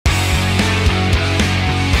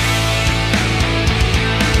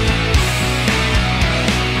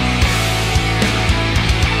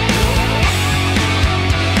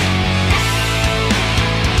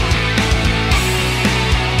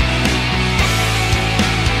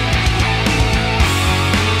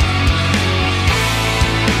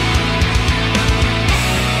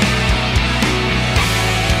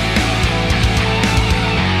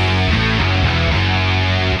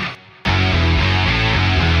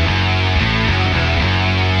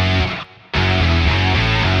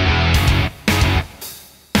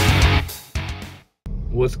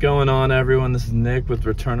going on, everyone? This is Nick with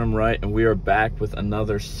Return 'em Right, and we are back with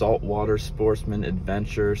another saltwater sportsman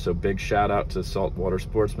adventure. So big shout out to saltwater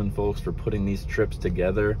sportsman folks for putting these trips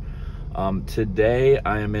together. Today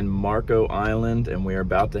I am in Marco Island, and we are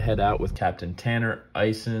about to head out with Captain Tanner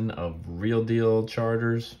Ison of Real Deal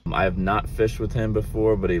Charters. I have not fished with him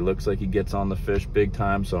before, but he looks like he gets on the fish big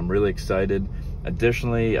time, so I'm really excited.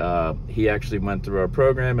 Additionally, he actually went through our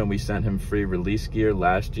program and we sent him free release gear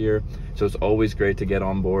last year. So it's always great to get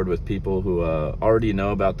on board with people who already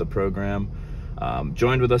know about the program.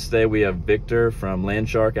 Joined with us today, we have Victor from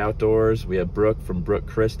Landshark Outdoors, we have Brooke from Brooke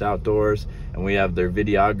Christ Outdoors, and we have their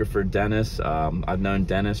videographer, Dennis. I've known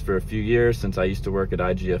Dennis for a few years since I used to work at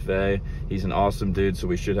IGFA. He's an awesome dude, so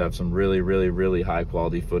we should have some really high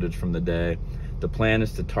quality footage from the day. The plan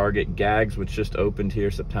is to target gags, which just opened here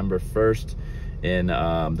September 1st. In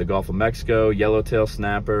the Gulf of Mexico, yellowtail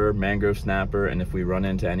snapper, mangrove snapper, and if we run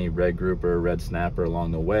into any red grouper or red snapper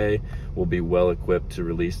along the way, we'll be well equipped to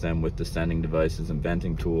release them with descending devices and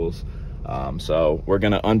venting tools. So we're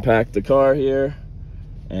gonna unpack the car here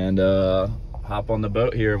and hop on the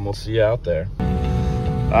boat here, and we'll see you out there.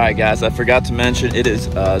 All right, guys, I forgot to mention it is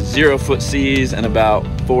 0 foot seas and about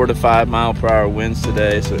 4 to 5 mile per hour winds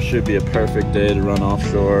today, so it should be a perfect day to run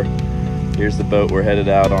offshore. Here's the boat we're headed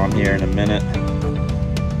out on here in a minute.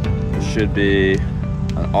 Should be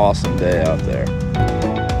an awesome day out there.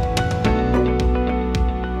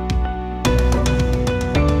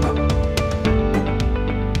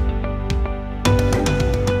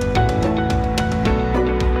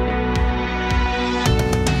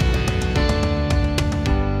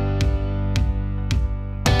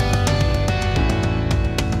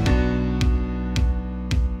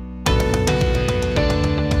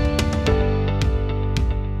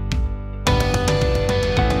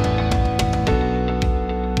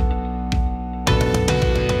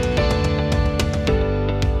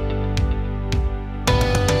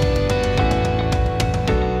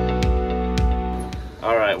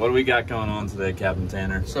 What do we got going on today, Captain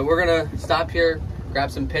Tanner? So we're gonna stop here, grab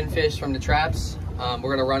some pinfish from the traps. We're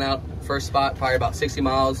gonna run out first spot, probably about 60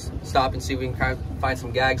 miles, stop and see if we can kind of find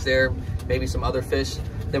some gags there, maybe some other fish.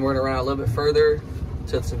 Then we're gonna run out a little bit further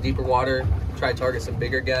to some deeper water, try to target some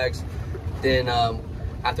bigger gags. Then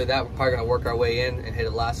after that, we're probably gonna work our way in and hit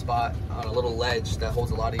a last spot on a little ledge that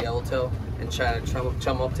holds a lot of yellowtail and try to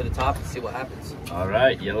chum up to the top and see what happens. All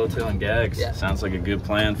right, yellowtail and gags. Yeah. Sounds like a good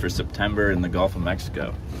plan for September in the Gulf of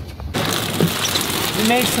Mexico. We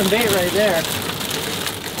made some bait right there.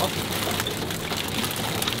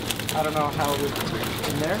 I don't know how it was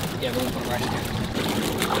in there. Yeah, we're gonna put them right here.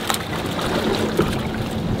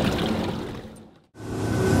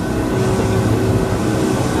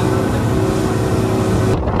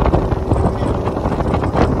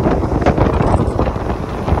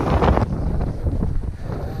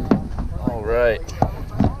 All right.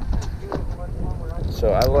 So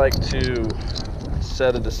I like to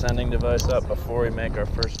set a descending device up before we make our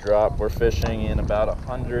first drop. We're fishing in about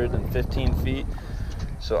 115 feet.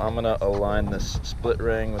 So I'm gonna align this split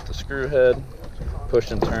ring with the screw head, push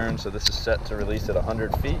and turn. So this is set to release at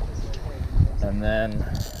 100 feet. And then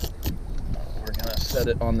we're gonna set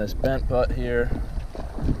it on this bent butt here.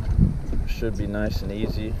 Should be nice and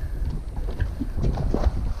easy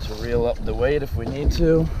to reel up the weight if we need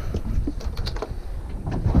to.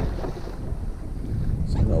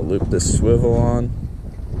 So I'm gonna loop this swivel on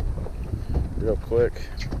real quick.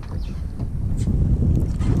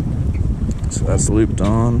 So that's looped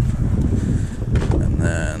on, and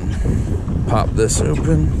then pop this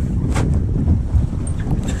open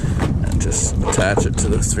and just attach it to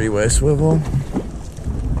the 3-way swivel,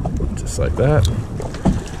 just like that.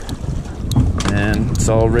 And it's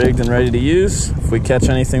all rigged and ready to use. If we catch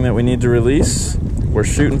anything that we need to release, we're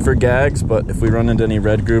shooting for gags, but if we run into any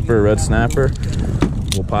red grouper or red snapper,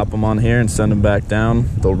 we'll pop them on here and send them back down.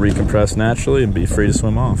 They'll recompress naturally and be free to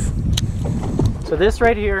swim off. So this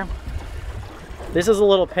right here, this is a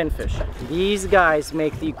little pinfish. These guys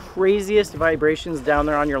make the craziest vibrations down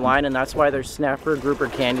there on your line, and that's why they're snapper, grouper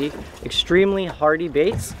candy. Extremely hardy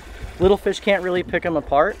baits. Little fish can't really pick them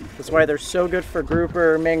apart. That's why they're so good for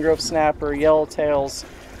grouper, mangrove snapper, yellowtails,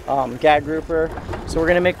 gag grouper. So we're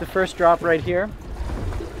gonna make the first drop right here.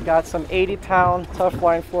 Got some 80-pound tough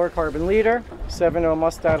line fluorocarbon leader, 7/0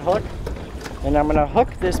 mustad hook, and I'm gonna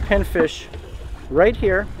hook this pinfish right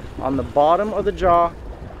here on the bottom of the jaw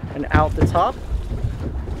and out the top,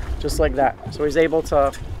 just like that. So he's able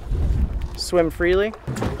to swim freely.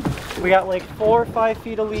 We got like 4 or 5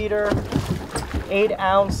 feet a leader,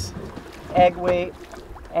 8-ounce egg weight,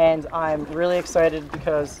 and I'm really excited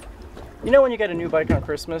because You know when you get a new bike on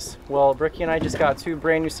Christmas? Well, Bricky and I just got 2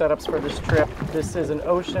 brand new setups for this trip. This is an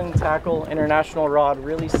Ocean Tackle International rod,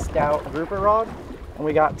 really stout grouper rod. And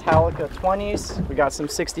we got Talica 20s, we got some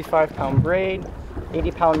 65-pound braid,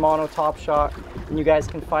 80-pound mono top shot, and you guys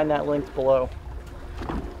can find that linked below.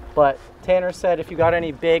 But Tanner said if you got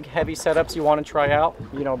any big, heavy setups you want to try out,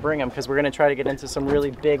 you know, bring them, because we're going to try to get into some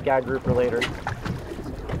really big gag grouper later.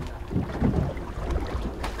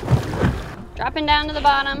 Dropping down to the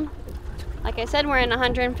bottom. Like I said, we're in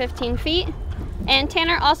 115 feet. And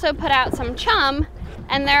Tanner also put out some chum,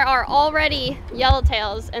 and there are already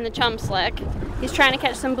yellowtails in the chum slick. He's trying to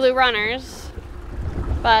catch some blue runners.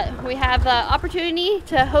 But we have the opportunity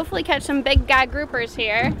to hopefully catch some big gag groupers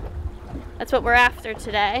here. That's what we're after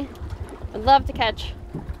today. Would love to catch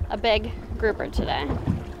a big grouper today.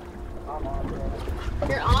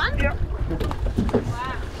 You're on? Yep.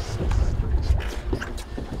 Wow.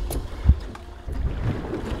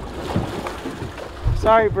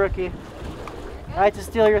 Sorry, Brookie. I had to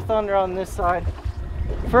steal your thunder on this side.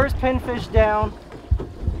 First pinfish down.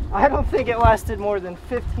 I don't think it lasted more than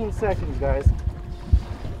 15 seconds, guys.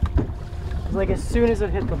 It was like as soon as it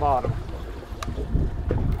hit the bottom.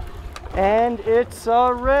 And it's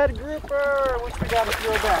a red grouper, which we gotta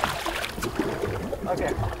throw back.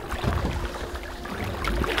 Okay.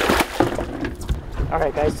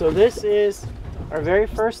 Alright guys, so this is our very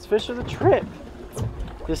first fish of the trip.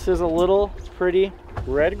 This is a little pretty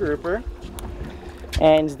red grouper.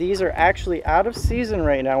 And these are actually out of season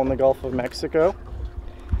right now in the Gulf of Mexico.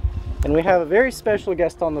 And we have a very special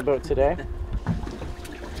guest on the boat today.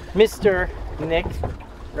 Mr. Nick,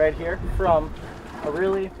 right here, from a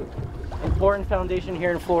really important foundation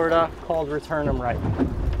here in Florida called Return 'em Right.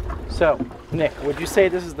 So, Nick, would you say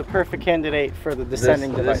this is the perfect candidate for the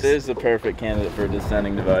descending device? This is the perfect candidate for a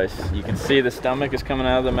descending device. You can see the stomach is coming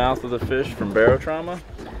out of the mouth of the fish from barotrauma.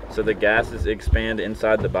 So the gases expand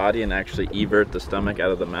inside the body and actually evert the stomach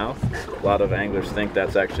out of the mouth. A lot of anglers think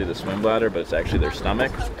that's actually the swim bladder, but it's actually their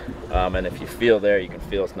stomach. And if you feel there, you can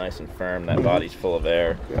feel it's nice and firm. That body's full of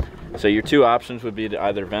air. So your 2 options would be to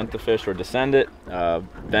either vent the fish or descend it.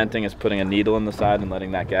 Venting is putting a needle in the side and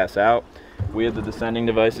letting that gas out. We have the descending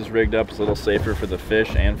devices rigged up. It's a little safer for the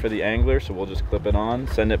fish and for the angler, so we'll just clip it on,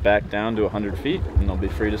 send it back down to 100 feet, and they'll be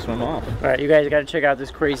free to swim off. All right, you guys got to check out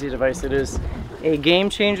this crazy device. It is a game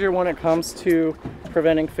changer when it comes to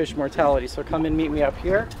preventing fish mortality. So come and meet me up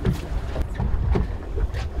here.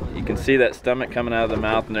 You can see that stomach coming out of the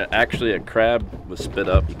mouth, and actually a crab was spit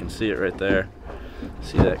up. You can see it right there.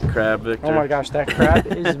 See that crab, Victor? Oh my gosh, that crab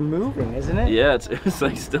is moving, isn't it? Yeah, it's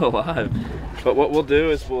like still alive. But what we'll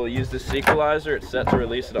do is we'll use this equalizer. It's set to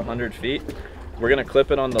release at 100 feet. We're gonna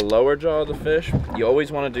clip it on the lower jaw of the fish. You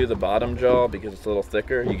always wanna do the bottom jaw because it's a little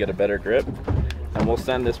thicker. You get a better grip. And we'll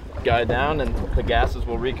send this guy down and the gases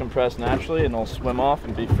will recompress naturally and they'll swim off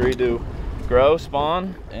and be free to grow,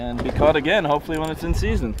 spawn, and be caught again, hopefully when it's in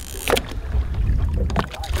season.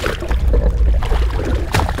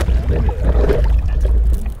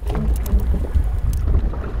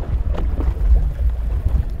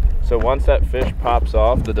 So once that fish pops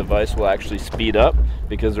off, the device will actually speed up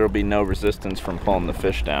because there will be no resistance from pulling the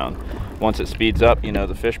fish down. Once it speeds up, you know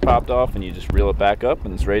the fish popped off and you just reel it back up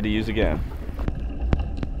and it's ready to use again.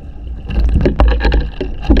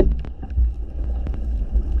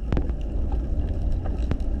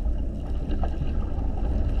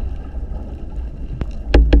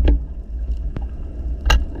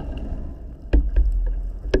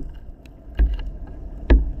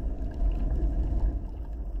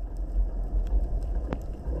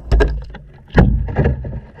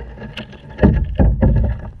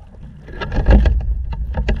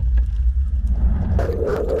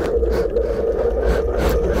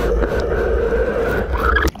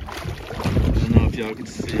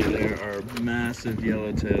 Massive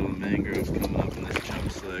yellowtail and mangroves coming up in this chum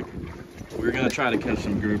slick. We're gonna try to catch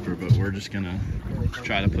some grouper, but we're just gonna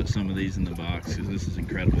try to put some of these in the box because this is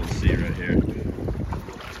incredible to see right here.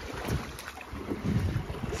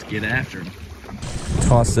 Let's get after them.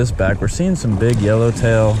 Toss this back. We're seeing some big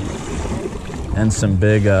yellowtail and some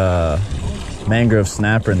big mangrove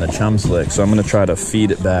snapper in the chum slick, so I'm gonna try to feed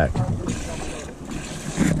it back.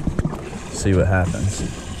 See what happens.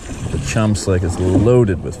 The chum slick is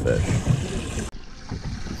loaded with fish.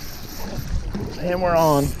 And we're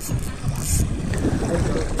on.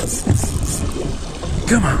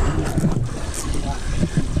 Come on.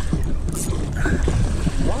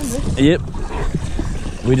 Yep.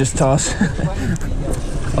 We just tossed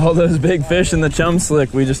all those big fish in the chum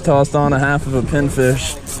slick. We just tossed on a half of a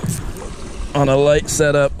pinfish on a light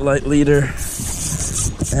setup, light leader.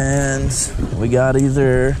 And we got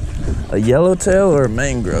either a yellowtail or a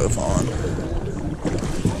mangrove on.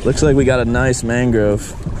 Looks like we got a nice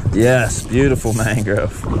mangrove. Yes, beautiful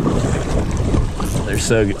mangrove. They're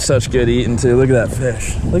such good eating too. Look at that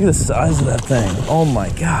fish. Look at the size of that thing. Oh my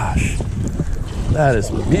gosh. That is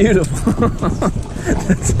beautiful.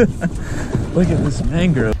 Look at this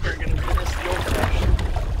mangrove. We're gonna do this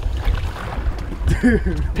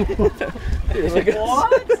Dude, look at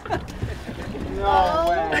what? No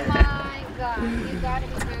way. Oh my god. You gotta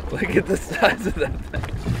be careful. Look at the size of that thing.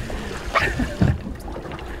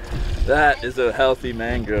 That is a healthy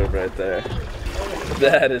mangrove right there.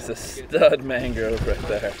 That is a stud mangrove right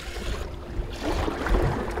there.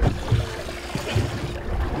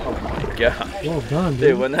 Oh my god. Well done,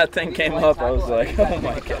 dude. When that thing came up, I was like, oh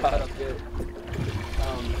my god.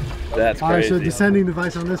 That's crazy. Alright, so descending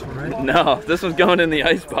device on this one, right? No, this one's going in the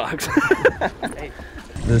ice box.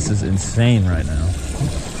 This is insane right now.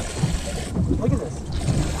 Look at this.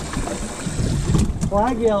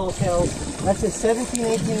 Flag yellowtails. That's a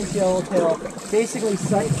 17-18-inch yellowtail. Basically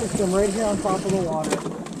sight system right here on top of the water.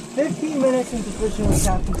 15 minutes into fishing with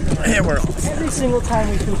Captain. And we're on. Every single time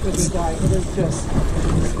we fish with this guy, it is just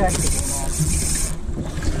spectacle, man.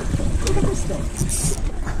 Look at this thing.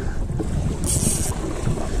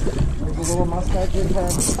 There's a little mustache jig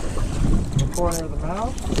head in the corner of the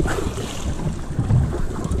mouth.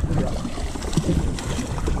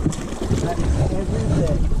 That is every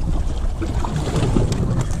day.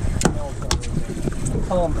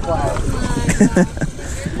 Call him flag.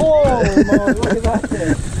 Holy moly, look at that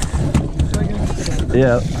thing.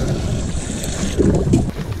 Yeah.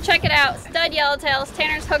 Check it out, stud yellowtails.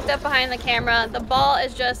 Tanner's hooked up behind the camera. The ball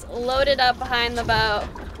is just loaded up behind the boat.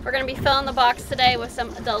 We're gonna be filling the box today with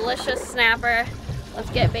some delicious snapper. Let's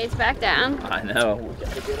get baits back down. I know. We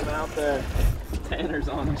gotta get him out there. Tanner's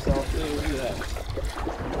on himself too. Look at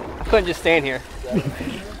that. Couldn't just stand here.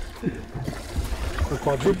 For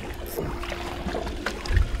quadruple.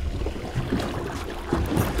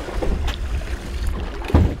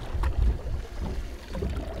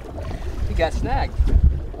 He got snagged.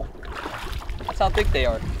 That's how thick they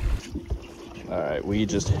are. All right, we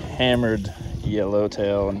just hammered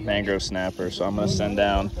yellowtail and mangrove snapper, so I'm gonna send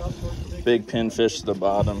down big pinfish to the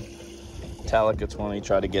bottom. Talica 20,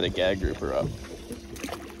 try to get a gag grouper up.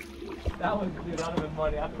 That one, dude, that would have been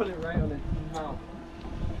money. I put it right on his mouth.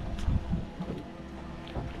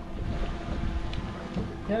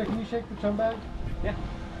 Tanner, can you shake the chum bag? Yeah.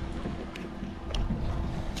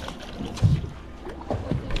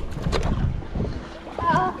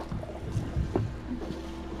 Oh.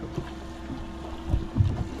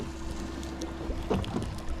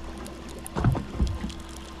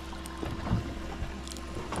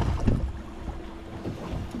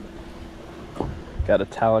 Got a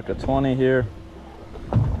Talica 20 here.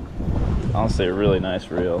 Honestly, a really nice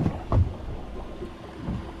reel.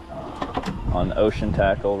 On ocean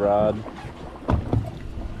tackle rod.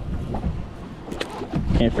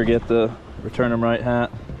 Can't forget the return 'em right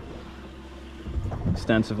hat.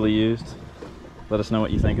 Extensively used. Let us know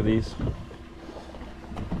what you think of these.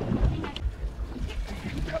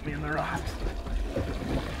 Got me in the rocks.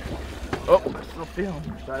 Oh, I still feel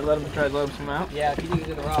them. Should I let him swim out? Yeah, if you need to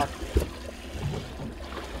do the rock.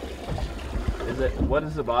 What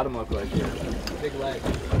does the bottom look like here? Big leg.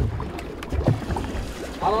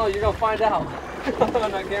 I don't know, you're gonna find out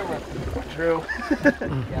on that camera. True.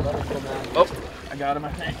 Yeah, let him swim out. Oh, I got him,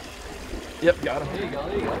 I think. Yep, got him. There you go,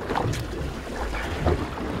 there you go.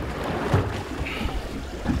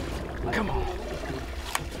 Come on.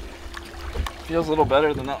 Feels a little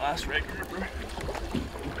better than that last rig grouper.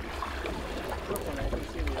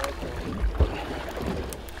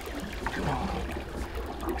 Come on.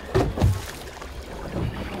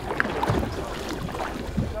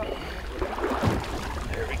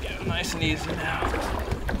 There we go, nice and easy now.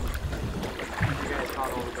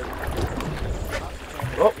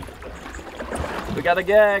 Oh, we got a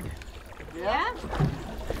gag. Yeah?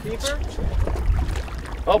 Keeper?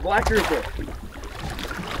 Oh, black grouper.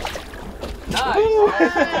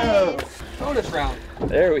 Nice. Bonus round.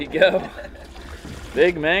 There we go.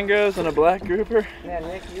 Big mangroves and a black grouper. Man,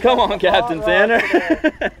 Nick, Come on, Captain Tanner.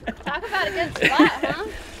 Talk about a good spot, huh?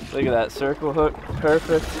 Look at that circle hook,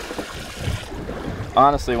 perfect.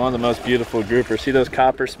 Honestly, one of the most beautiful groupers. See those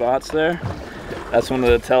copper spots there? That's one of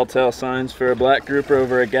the telltale signs for a black grouper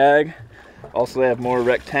over a gag. Also, they have more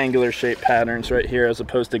rectangular shaped patterns right here as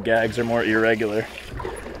opposed to gags are more irregular.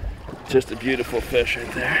 Just a beautiful fish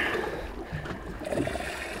right there.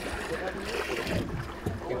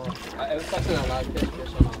 It was such a live fish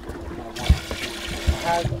on I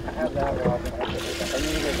have that rod. I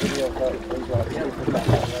need a video of that.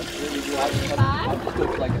 I just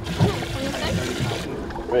looked like a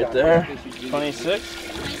Right there. 26?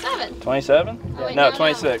 27. 27? Oh, wait, No, no,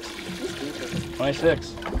 26.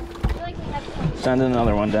 26. I feel like we have to... Send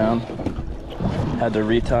another one down. Had to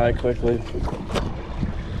retie quickly.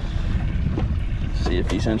 See if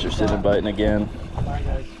he's interested in biting again. Bye,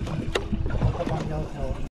 guys. Up on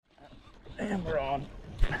Yellowtail. And we're on.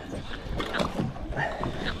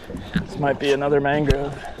 This might be another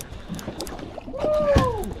mangrove.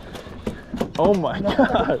 Oh my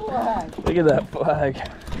god. Look at that flag.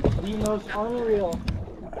 The most unreal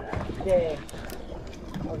day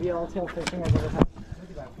of yellowtail fishing I've ever had. Look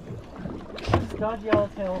at that. Stud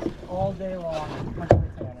yellowtails all day long.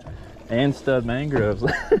 And stud mangroves.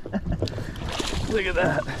 Look at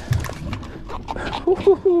that.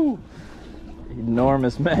 Woo-hoo-hoo.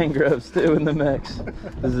 Enormous mangroves too in the mix.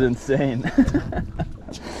 This is insane.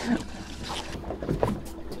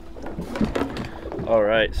 All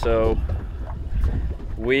right, so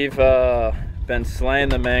we've been slaying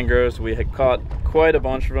the mangroves. We had caught quite a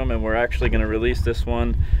bunch of them, and we're actually going to release this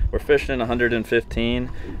one. We're fishing 115,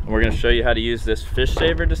 and we're going to show you how to use this fish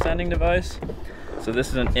saver descending device. So this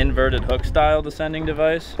is an inverted hook style descending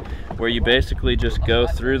device where you basically just go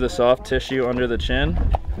through the soft tissue under the chin.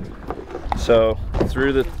 So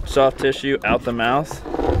through the soft tissue, out the mouth,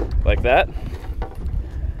 like that.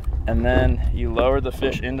 And then you lower the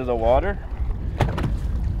fish into the water,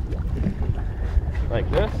 like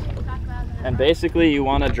this. And basically you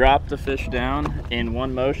want to drop the fish down in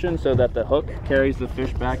one motion so that the hook carries the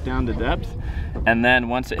fish back down to depth. And then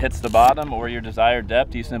once it hits the bottom or your desired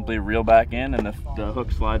depth, you simply reel back in and the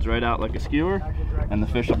hook slides right out like a skewer and the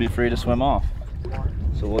fish will be free to swim off.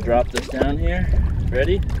 So we'll drop this down here.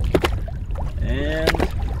 Ready? And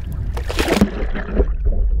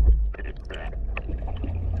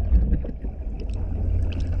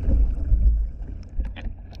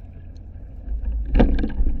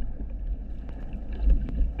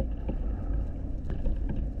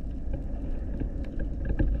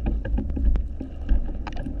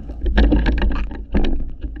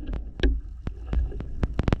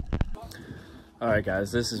all right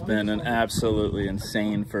guys, this has been an absolutely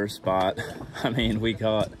insane first spot. I mean, we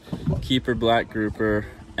caught keeper black grouper,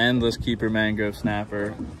 endless keeper mangrove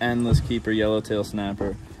snapper, endless keeper yellowtail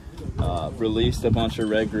snapper, released a bunch of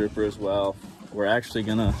red grouper as well. We're actually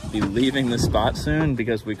gonna be leaving this spot soon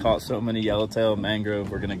because we caught so many yellowtail mangrove.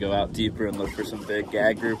 We're gonna go out deeper and look for some big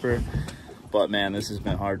gag grouper. But man, this has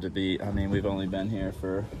been hard to beat. I mean, we've only been here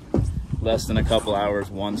for less than a couple hours,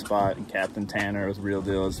 one spot, and Captain Tanner with Real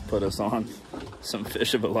Deal has put us on some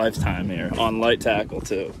fish of a lifetime here, on light tackle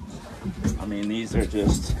too. I mean, these are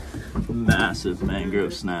just massive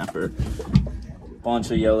mangrove snapper,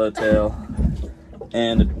 bunch of yellowtail,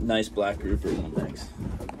 and a nice black grouper in the mix.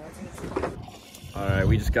 All right,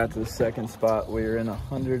 we just got to the second spot. We're in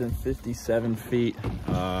 157 feet.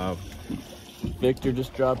 Victor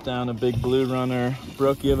just dropped down a big blue runner.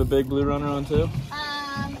 Brooke, you have a big blue runner on too?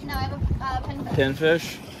 No, I have a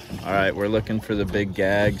pinfish. Pinfish? All right, we're looking for the big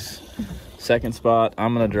gags. Second spot,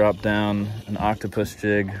 I'm gonna drop down an octopus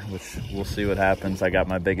jig, which we'll see what happens. I got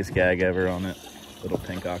my biggest gag ever on it, little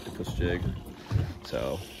pink octopus jig.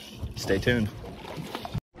 So stay tuned.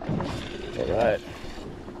 All right,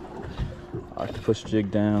 octopus jig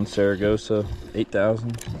down, Saragossa,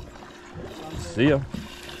 8,000. See ya.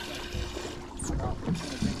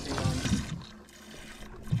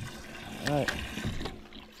 All right.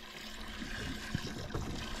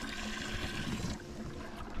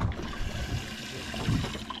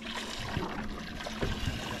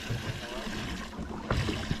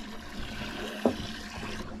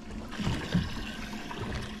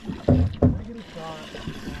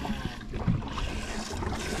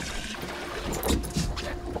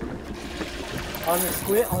 On the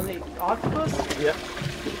squid, on the octopus? Yep.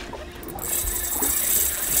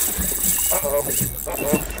 Uh-oh.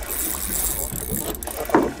 Uh-oh.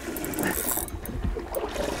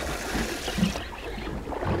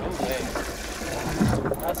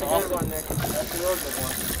 That's a good one, Nick. That's a real good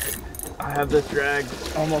one. I have this drag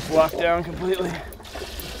almost locked down completely.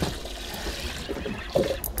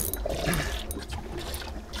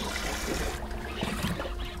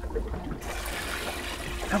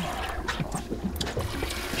 Come on.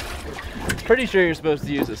 Pretty sure you're supposed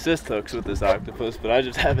to use assist hooks with this octopus, but I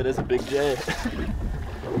just have it as a big J.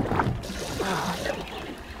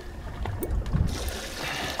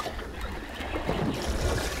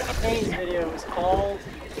 Today's video is called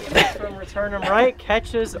From Return 'em Right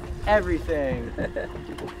Catches Everything.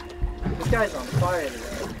 This guy's on fire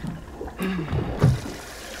today.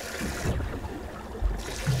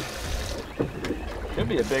 Could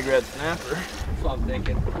be a big red snapper. That's what I'm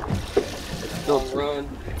thinking. It's still Long run.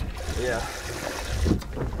 Yeah.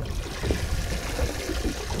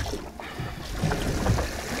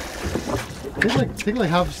 Take like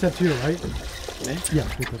half a step too, right? Me? Yeah,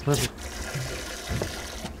 okay, perfect.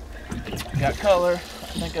 Got color. I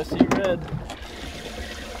think I see red.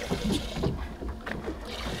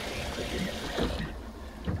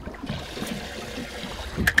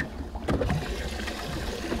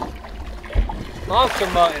 Monster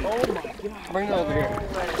mutton. Oh my god. Bring it over here.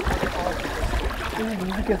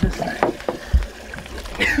 Look at this thing.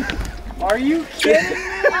 Are you kidding me?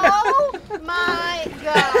 Oh my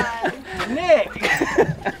god. Nick!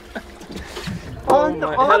 Oh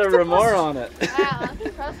my, it had a remora on it. Wow, that's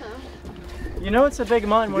impressive. You know it's a big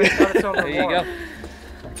mutton when it's got its own There you remora.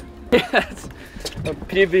 go. That's a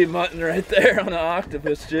PB mutton right there on an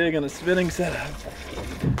octopus jig on a spinning setup.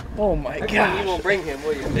 Oh my Next time you god. won't bring him,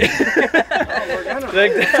 will you?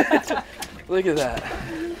 Look at that.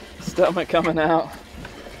 Stomach coming out.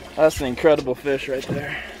 That's an incredible fish right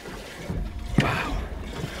there. Wow.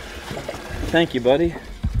 Thank you, buddy.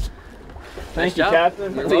 Thank you, job.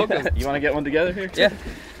 Captain. You're Look at welcome. that. You want to get one together here? Yeah.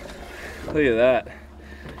 Look at that.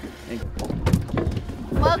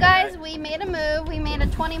 Well guys, we made a move. We made a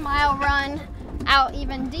 20-mile run out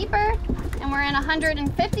even deeper, and we're in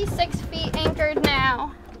 156 feet anchored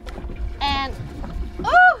now. And,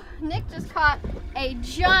 oh, Nick just caught a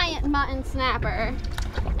giant mutton snapper.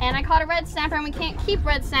 And I caught a red snapper, and we can't keep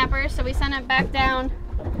red snappers, so we sent it back down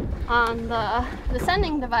on the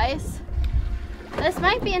sending device. This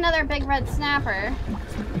might be another big red snapper.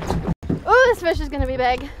 Oh, this fish is gonna be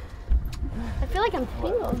big. I feel like I'm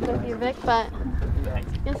tangled with you, Vic, but I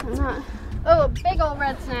guess I'm not. Oh, big old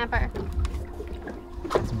red snapper.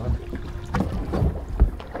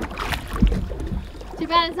 Too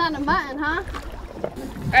bad it's not a mutton, huh?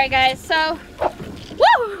 All right, guys, so,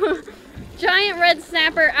 woo! Giant red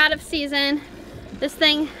snapper out of season. This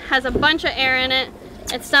thing has a bunch of air in it.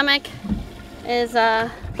 Its stomach is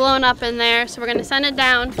blown up in there, so we're gonna send it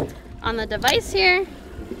down on the device here.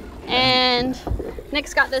 And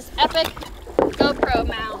Nick's got this epic GoPro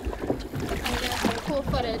mount. And get some cool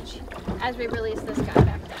footage as we release this guy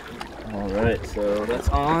back down. All right, so that's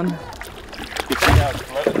on. You see how it's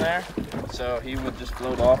floating there? So he would just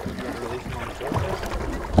float off if you were to release him on the surface.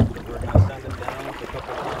 We're gonna send him down with a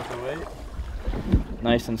couple pounds of weight.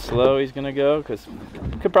 Nice and slow he's gonna go, because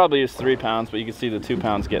could probably use 3 pounds, but you can see the 2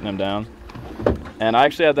 pounds getting him down. And I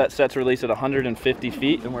actually have that set to release at 150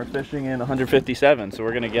 feet, and we're fishing in 157. So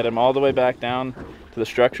we're gonna get him all the way back down to the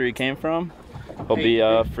structure he came from. He'll be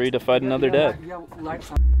free to fight another day.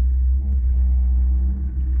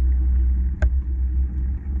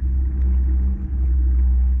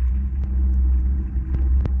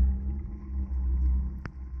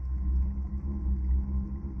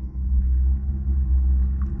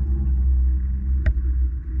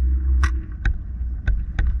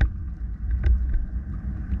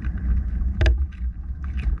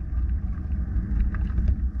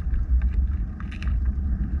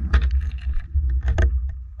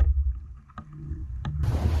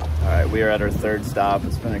 We are at our 3rd stop.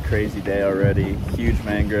 It's been a crazy day already. Huge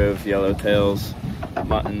mangroves, yellowtails,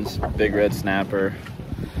 muttons, big red snapper.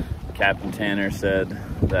 Captain Tanner said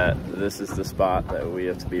that this is the spot that we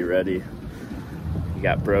have to be ready. He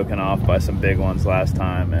got broken off by some big ones last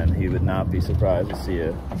time, and he would not be surprised to see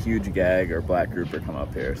a huge gag or black grouper come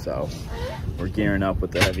up here. So we're gearing up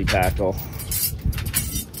with the heavy tackle.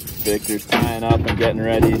 Victor's tying up and getting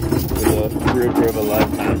ready for the grouper of a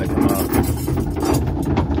lifetime to come up.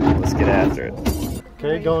 Let's get after it.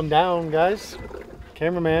 Okay, going down, guys.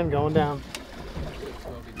 Cameraman going down.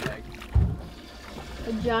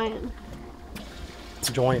 A giant. It's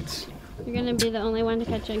joints. You're gonna be the only one to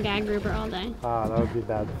catch a gag grouper all day. Ah, that would be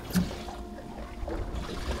bad.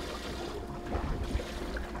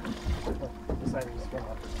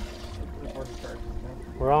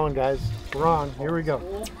 We're on, guys. We're on. Here we go.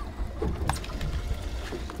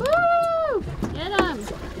 Woo! Get him!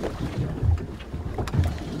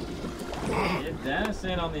 Get Dennis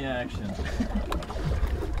in on the action.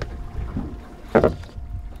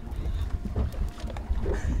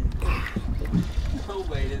 No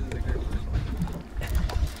way, it isn't a group.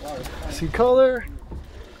 See color.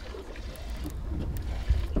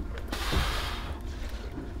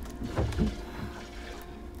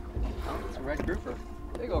 Oh, it's a red grouper.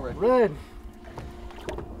 Big old red. Red.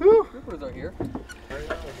 Woo. Groupers are here.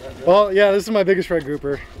 Well, yeah, this is my biggest red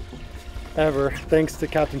grouper ever. Thanks to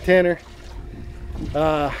Captain Tanner.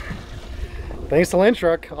 Thanks to Land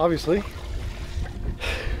Truck, obviously.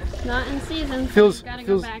 Not in season, so Feels gotta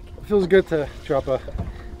feels go back. feels good to drop a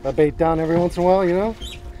bait down every once in a while, you know.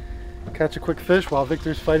 Catch a quick fish while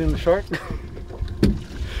Victor's fighting the shark.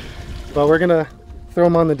 But we're gonna throw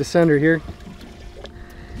him on the descender here.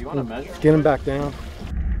 You want to measure? Get him back down.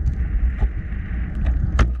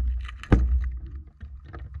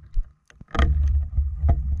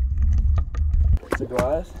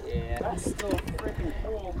 That's still freaking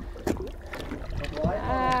cool.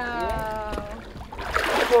 Wow.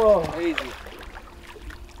 Oh. Crazy.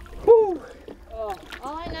 Whew. All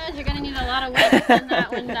I know is you're gonna need a lot of weight to send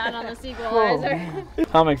that one down on this equalizer.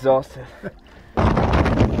 I'm exhausted.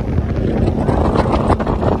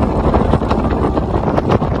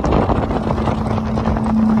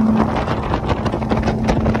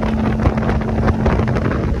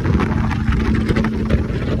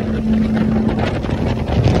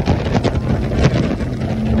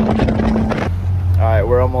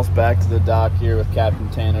 We're almost back to the dock here with Captain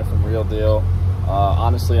Tanner from Real Deal.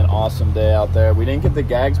 Honestly, an awesome day out there. We didn't get the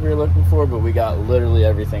gags we were looking for, but we got literally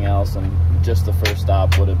everything else, and just the first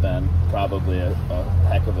stop would have been probably a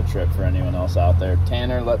heck of a trip for anyone else out there.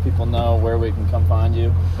 Tanner, let people know where we can come find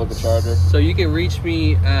you, book a charter. So you can reach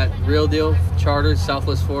me at Real Deal Charters,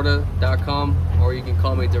 southwestflorida.com, or you can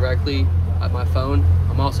call me directly at my phone.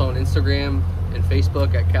 I'm also on Instagram and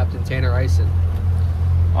Facebook at Captain Tanner Ison.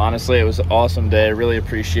 Honestly, it was an awesome day. I really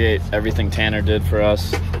appreciate everything Tanner did for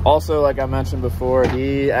us. Also, like I mentioned before,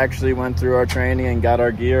 he actually went through our training and got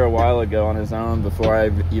our gear a while ago on his own before I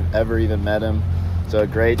ever even met him. So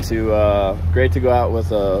great to go out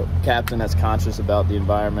with a captain that's conscious about the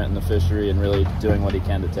environment and the fishery and really doing what he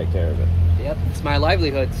can to take care of it. Yep, it's my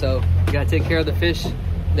livelihood, so you gotta take care of the fish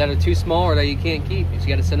that are too small or that you can't keep. You just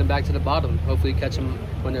gotta send them back to the bottom. Hopefully catch them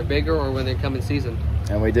when they're bigger or when they come in season.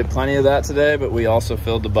 And we did plenty of that today, but we also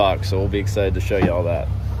filled the box, so we'll be excited to show you all that.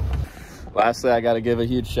 Lastly, I got to give a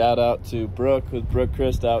huge shout out to Brooke with Brooke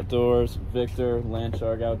Christ Outdoors, Victor,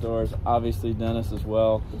 Landshark Outdoors, obviously Dennis as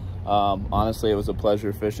well. Honestly, it was a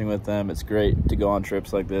pleasure fishing with them. It's great to go on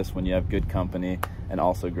trips like this when you have good company and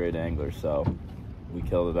also great anglers. So we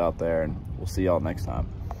killed it out there, and we'll see y'all next time.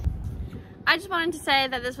 I just wanted to say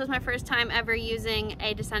that this was my first time ever using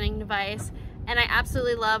a descending device, and I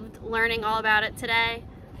absolutely loved learning all about it today.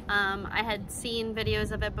 I had seen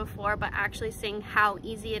videos of it before, but actually seeing how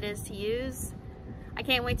easy it is to use, I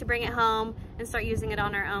can't wait to bring it home and start using it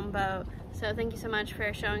on our own boat. So thank you so much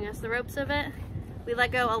for showing us the ropes of it. We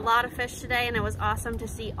let go a lot of fish today, and it was awesome to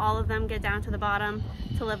see all of them get down to the bottom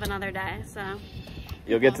to live another day. So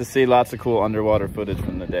you'll get to see lots of cool underwater footage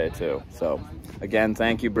from the day too. So again,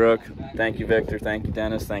 thank you, Brooke. Thank you, Victor. Thank you,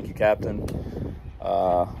 Dennis. Thank you, Captain.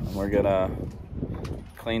 And we're gonna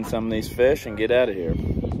clean some of these fish and get out of here.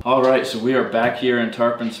 All right, so we are back here in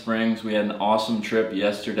Tarpon Springs. We had an awesome trip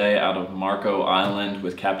yesterday out of Marco Island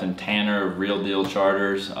with Captain Tanner of Real Deal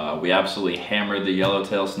Charters. We absolutely hammered the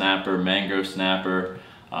yellowtail snapper, mangrove snapper.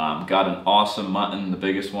 Got an awesome mutton, the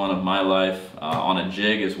biggest one of my life, on a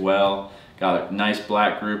jig as well. Got a nice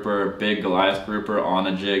black grouper, big Goliath grouper on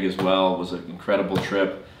a jig as well. It was an incredible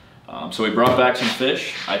trip. So we brought back some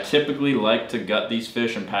fish. I typically like to gut these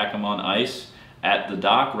fish and pack them on ice at the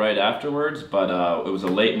dock right afterwards, but it was a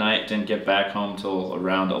late night, didn't get back home till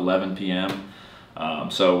around 11 p.m.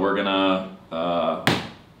 So we're gonna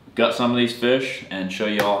gut some of these fish and show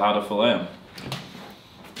you all how to fillet them.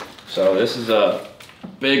 So this is a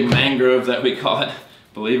big mangrove that we caught.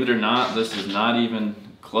 Believe it or not, this is not even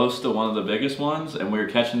close to one of the biggest ones, and we were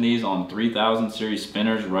catching these on 3000 series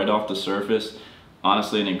spinners right off the surface.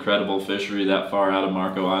 Honestly, an incredible fishery that far out of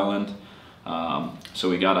Marco Island. So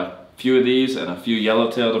we got a few of these and a few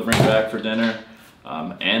yellowtail to bring back for dinner,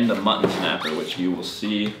 and the mutton snapper, which you will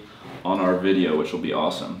see on our video, which will be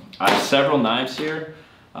awesome. I have several knives here.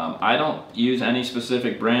 I don't use any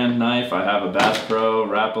specific brand knife. I have a Bass Pro,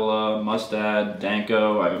 Rapala, Mustad,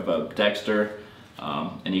 Danko, I have a Dexter,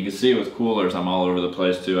 and you can see with coolers I'm all over the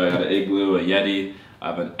place too. I got an Igloo, a Yeti, I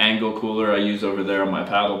have an angle cooler I use over there on my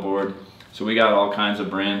paddleboard. So we got all kinds of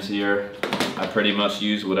brands here. I pretty much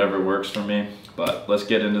use whatever works for me. But let's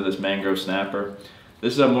get into this mangrove snapper.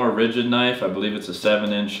 This is a more rigid knife. I believe it's a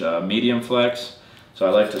 7-inch medium flex. So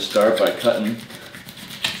I like to start by cutting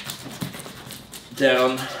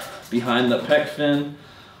down behind the pec fin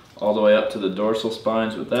all the way up to the dorsal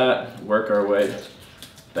spines with that. Work our way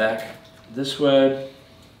back this way.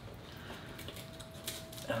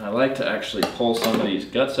 And I like to actually pull some of these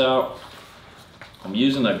guts out. I'm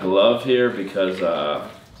using a glove here because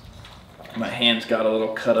my hands got a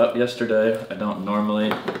little cut up yesterday. I don't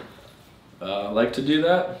normally like to do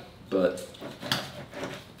that, but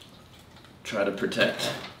try to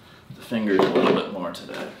protect the fingers a little bit more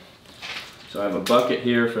today. So I have a bucket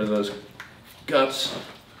here for those guts.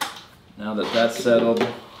 Now that that's settled,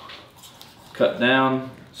 cut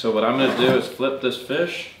down. So what I'm gonna do is flip this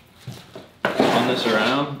fish, turn this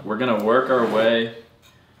around. We're gonna work our way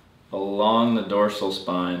along the dorsal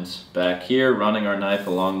spines back here, running our knife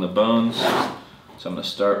along the bones. So I'm gonna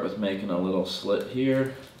start with making a little slit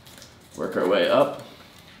here, work our way up,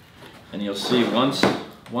 and you'll see once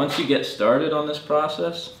once you get started on this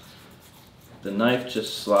process, the knife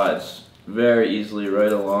just slides very easily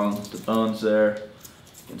right along the bones there.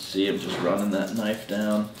 You can see I'm just running that knife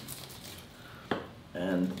down.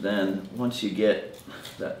 And then once you get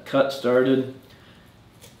that cut started,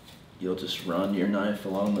 you'll just run your knife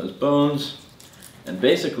along those bones. And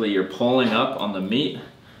basically you're pulling up on the meat,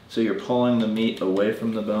 so you're pulling the meat away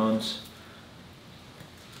from the bones.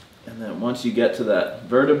 And then once you get to that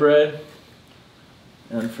vertebrae,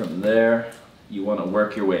 and from there, you want to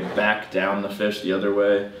work your way back down the fish the other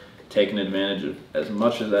way, taking advantage of as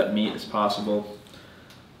much of that meat as possible.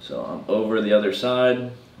 So I'm over the other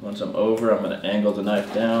side. Once I'm over, I'm going to angle the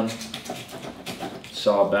knife down,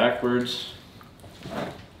 saw backwards.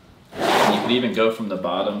 You can even go from the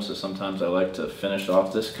bottom, so sometimes I like to finish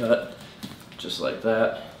off this cut just like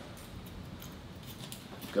that.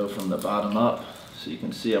 Go from the bottom up, so you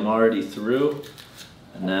can see I'm already through.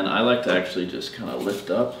 And then I like to actually just kind of lift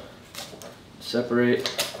up, separate,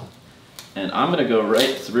 and I'm going to go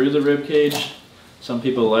right through the rib cage. Some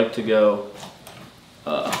people like to go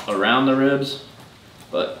around the ribs,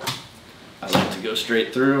 but I like to go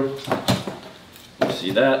straight through. You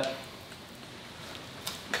see that?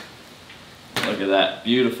 Look at that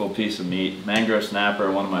beautiful piece of meat. Mangrove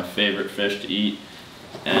snapper, one of my favorite fish to eat.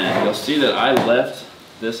 And you'll see that I left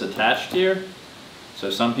this attached here. So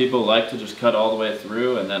some people like to just cut all the way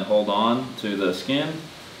through and then hold on to the skin.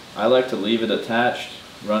 I like to leave it attached,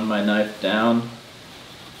 run my knife down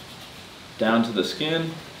to the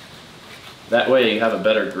skin. That way you have a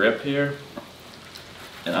better grip here.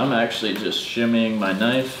 And I'm actually just shimmying my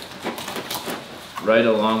knife right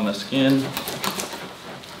along the skin.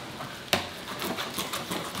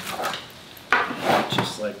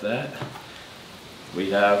 Just like that. We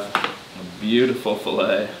have a beautiful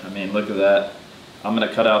fillet. I mean, look at that. I'm going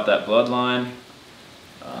to cut out that bloodline.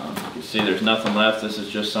 You can see there's nothing left. This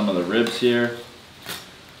is just some of the ribs here.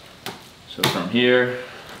 So from here,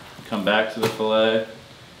 come back to the fillet,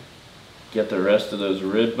 get the rest of those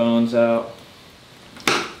rib bones out,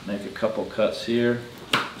 make a couple cuts here.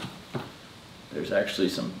 There's actually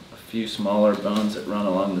a few smaller bones that run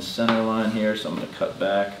along the center line here, so I'm going to cut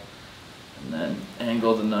back and then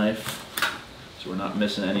angle the knife so we're not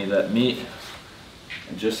missing any of that meat.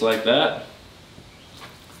 And just like that,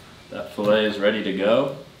 that fillet is ready to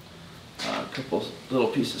go. A couple little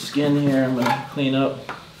pieces of skin here I'm going to clean up.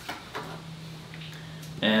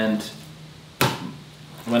 And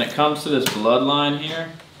when it comes to this bloodline here,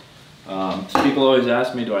 people always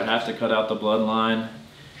ask me, do I have to cut out the bloodline?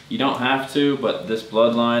 You don't have to, but this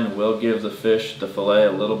bloodline will give the fish, the fillet,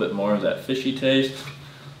 a little bit more of that fishy taste.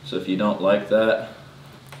 So if you don't like that,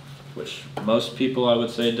 which most people I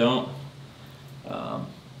would say don't,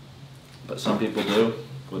 but some people do,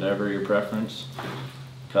 whatever your preference,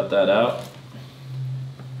 cut that out.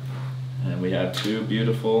 And we have two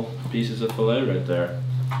beautiful pieces of fillet right there.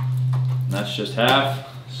 And that's just half,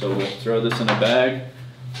 so we'll throw this in a bag,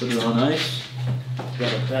 put it on ice.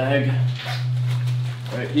 Got a bag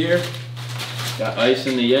right here, got ice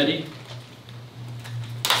in the Yeti.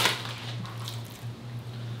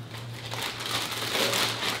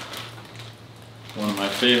 One of my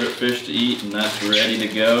favorite fish to eat, and that's ready to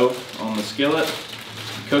go on the skillet.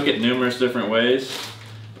 You cook it numerous different ways,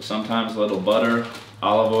 but sometimes a little butter,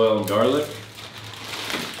 olive oil, and garlic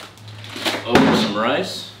over some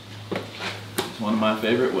rice. It's one of my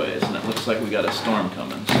favorite ways, and it looks like we got a storm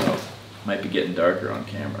coming, so it might be getting darker on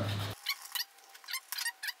camera.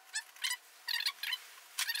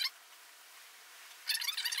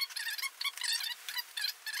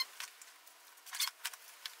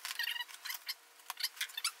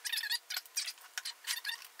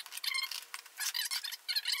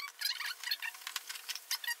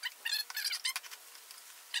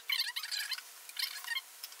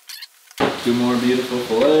 Two more beautiful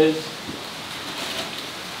fillets.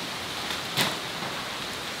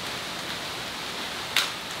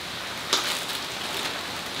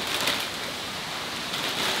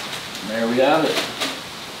 And there we have it.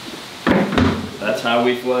 That's how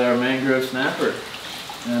we fillet our mangrove snapper.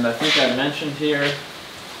 And I think I mentioned here,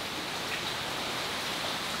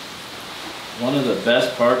 one of the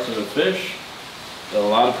best parts of a fish that a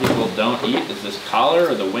lot of people don't eat is this collar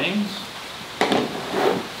or the wings.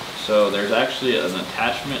 So there's actually an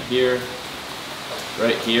attachment here,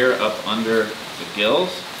 right here up under the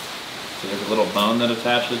gills. So there's a little bone that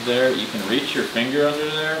attaches there. You can reach your finger under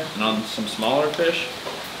there, and on some smaller fish,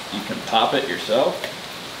 you can pop it yourself.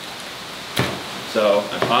 So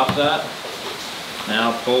I pop that,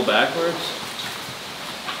 now pull backwards,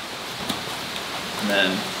 and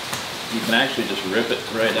then you can actually just rip it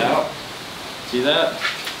right out. See that?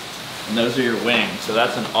 And those are your wings. So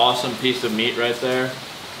that's an awesome piece of meat right there.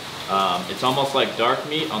 It's almost like dark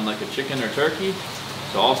meat on like a chicken or turkey.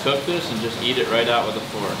 So I'll cook this and just eat it right out with a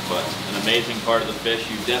fork. But an amazing part of the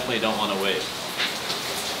fish you definitely don't want to waste.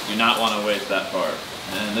 Do not want to waste that part.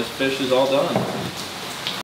 And this fish is all done.